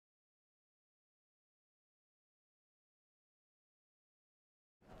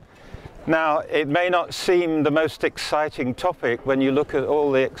Now, it may not seem the most exciting topic when you look at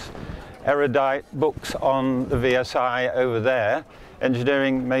all the erudite books on the VSI over there.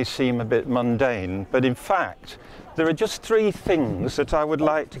 Engineering may seem a bit mundane, but in fact, there are just three things that I would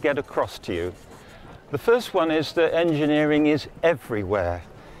like to get across to you. The first one is that engineering is everywhere.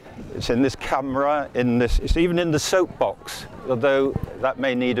 It's in this camera, it's even in the soapbox, although that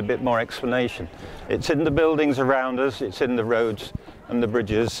may need a bit more explanation. It's in the buildings around us, it's in the roads and the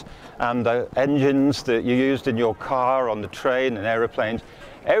bridges, and the engines that you used in your car, on the train and aeroplanes.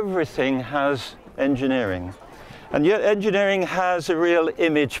 Everything has engineering. And yet engineering has a real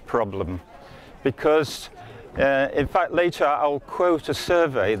image problem, because in fact later I'll quote a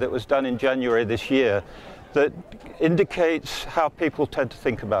survey that was done in January this year that indicates how people tend to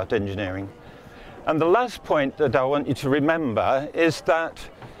think about engineering. And the last point that I want you to remember is that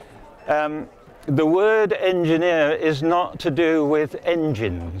the word engineer is not to do with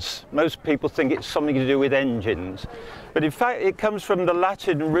engines. Most people think it's something to do with engines. But in fact, it comes from the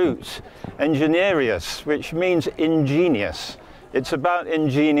Latin root ingenierius, which means ingenious. It's about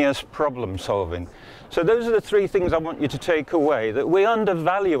ingenious problem solving. So those are the three things I want you to take away, that we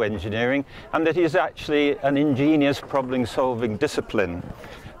undervalue engineering and that it is actually an ingenious problem solving discipline.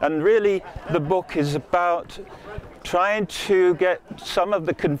 And really, the book is about trying to get some of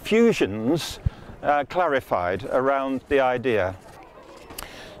the confusions clarified around the idea.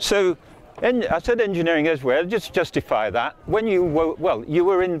 So, I said engineering everywhere. Just justify that. When you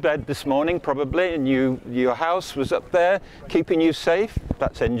were in bed this morning probably, and your house was up there keeping you safe.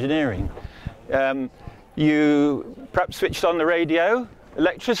 That's engineering. You perhaps switched on the radio,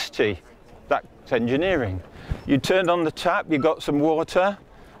 electricity. That's engineering. You turned on the tap. You got some water.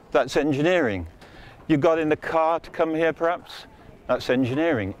 That's engineering. You got in the car to come here perhaps. That's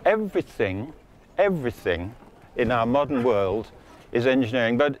engineering. Everything in our modern world is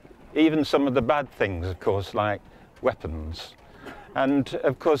engineering. But even some of the bad things, of course, like weapons. And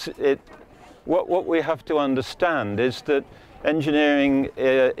of course, what we have to understand is that engineering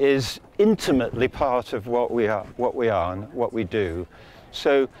is intimately part of what we are and what we do.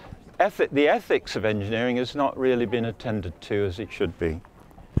 So the ethics of engineering has not really been attended to as it should be.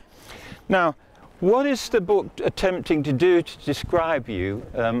 Now, what is the book attempting to do to describe you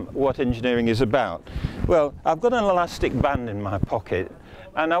what engineering is about? Well, I've got an elastic band in my pocket,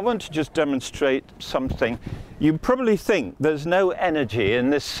 and I want to just demonstrate something. You probably think there's no energy in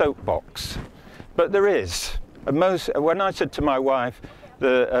this soapbox, but there is. When I said to my wife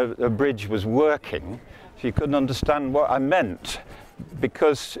a bridge was working, she couldn't understand what I meant,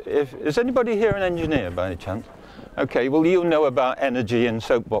 because is anybody here an engineer by any chance? Okay, well, you'll know about energy in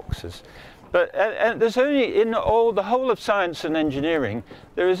soapboxes. But there's only, in the whole of science and engineering,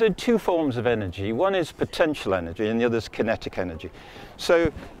 there is two forms of energy. One is potential energy and the other is kinetic energy.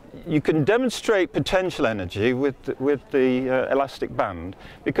 So you can demonstrate potential energy with the elastic band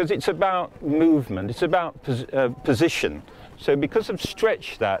because it's about movement, it's about position. So because I've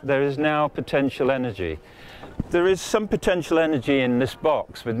stretched that, there is now potential energy. There is some potential energy in this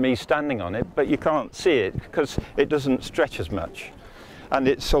box with me standing on it, but you can't see it because it doesn't stretch as much. And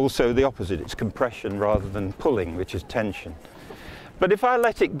it's also the opposite, it's compression rather than pulling, which is tension. But if I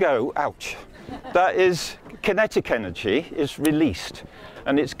let it go, ouch, that is kinetic energy is released.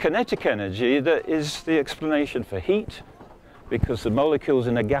 And it's kinetic energy that is the explanation for heat, because the molecules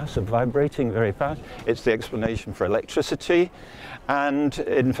in a gas are vibrating very fast. It's the explanation for electricity and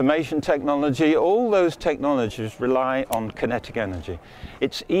information technology. All those technologies rely on kinetic energy.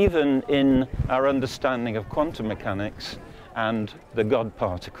 It's even in our understanding of quantum mechanics and the God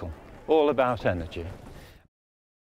particle, all about energy.